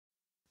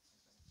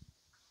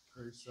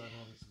face. I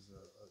know this is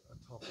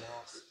a tough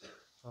loss.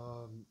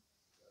 Um,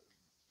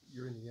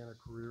 your Indiana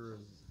career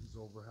is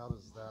over. How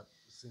does that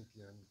sink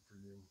in for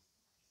you?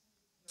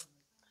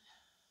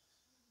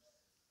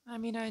 I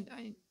mean,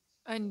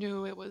 I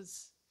knew it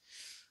was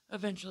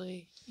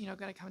eventually,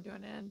 going to come to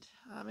an end.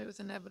 It was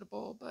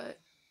inevitable, but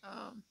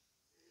um,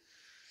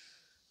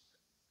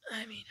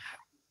 I mean,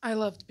 I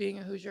loved being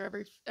a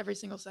Hoosier every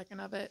single second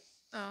of it.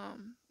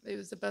 It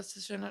was the best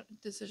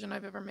decision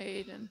I've ever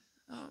made, and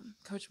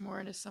Coach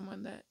Morin is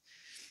someone that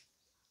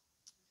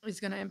is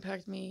going to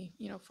impact me,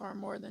 far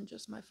more than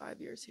just my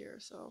 5 years here.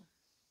 So,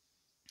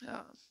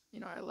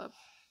 I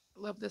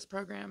love this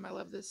program. I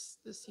love this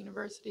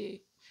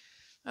university.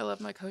 I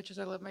love my coaches.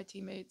 I love my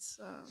teammates.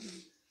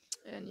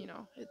 And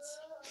it's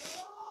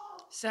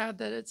sad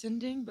that it's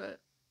ending, but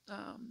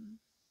um,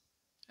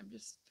 I'm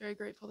just very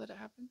grateful that it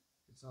happened.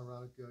 It's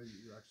ironic. You're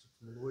actually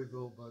from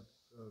Louisville, but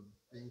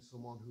being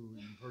someone who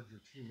you've heard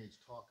your teammates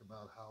talk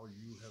about how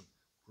you have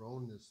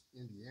grown this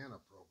Indiana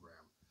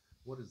program,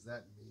 what does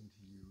that mean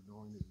to you,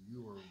 knowing that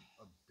you are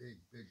a big,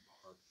 big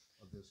part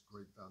of this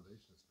great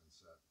foundation that's been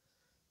set?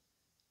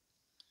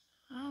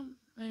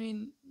 I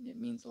mean, it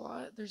means a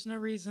lot. There's no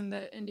reason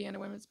that Indiana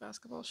women's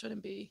basketball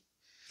shouldn't be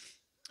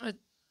a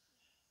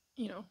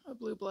a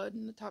blue blood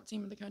and the top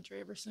team in the country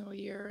every single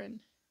year. And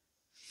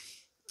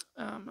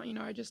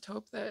I just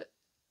hope that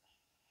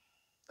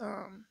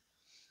um,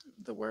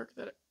 the work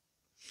that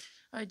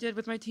I did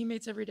with my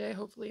teammates every day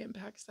hopefully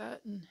impacts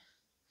that. And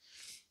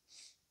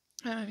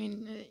I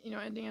mean,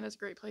 Indiana's a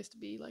great place to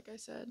be, like I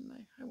said,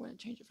 and I wouldn't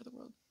change it for the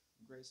world.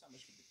 Grace, how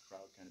much did the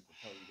crowd kind of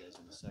propel you guys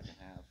in the second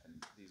half?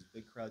 And these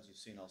big crowds you've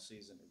seen all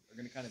season are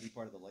going to kind of be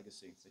part of the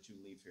legacy that you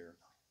leave here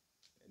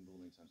in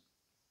Bloomington.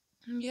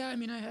 Yeah, I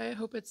mean, I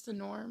hope it's the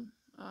norm,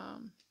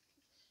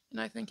 and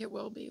I think it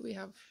will be. We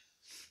have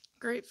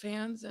great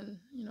fans, and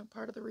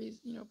part of the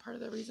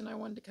reason I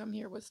wanted to come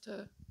here was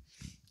to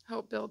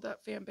help build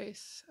that fan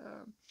base,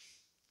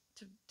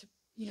 to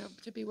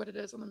to be what it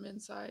is on the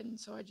men's side. And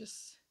so I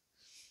just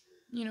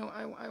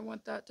I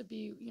want that to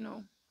be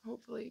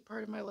hopefully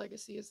part of my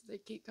legacy is they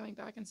keep coming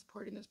back and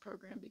supporting this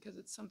program because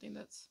it's something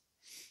that's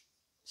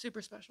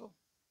super special.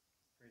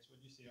 Grace,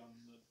 what did you see on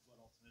what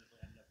ultimately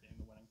ended up being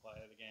the winning play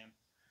of the game?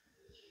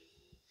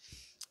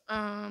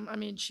 I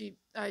mean,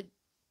 I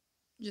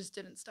just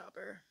didn't stop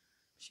her.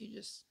 She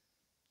just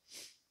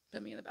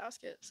put me in the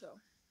basket. So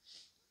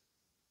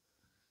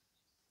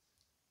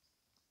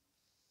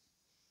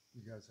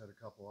You guys had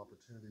a couple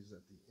opportunities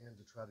at the end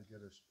to try to get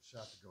a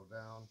shot to go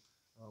down.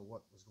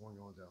 What was going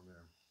on down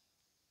there?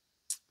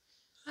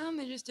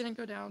 they just didn't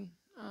go down.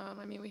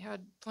 I mean, we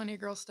had plenty of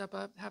girls step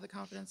up, have the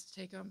confidence to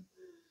take them.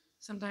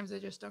 Sometimes they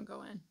just don't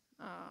go in.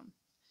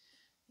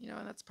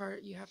 And that's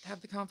part. You have to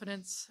have the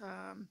confidence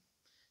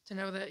to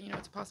know that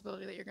it's a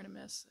possibility that you're going to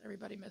miss.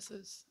 Everybody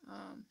misses,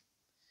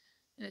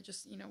 and it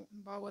just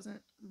ball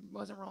wasn't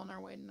rolling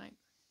our way tonight.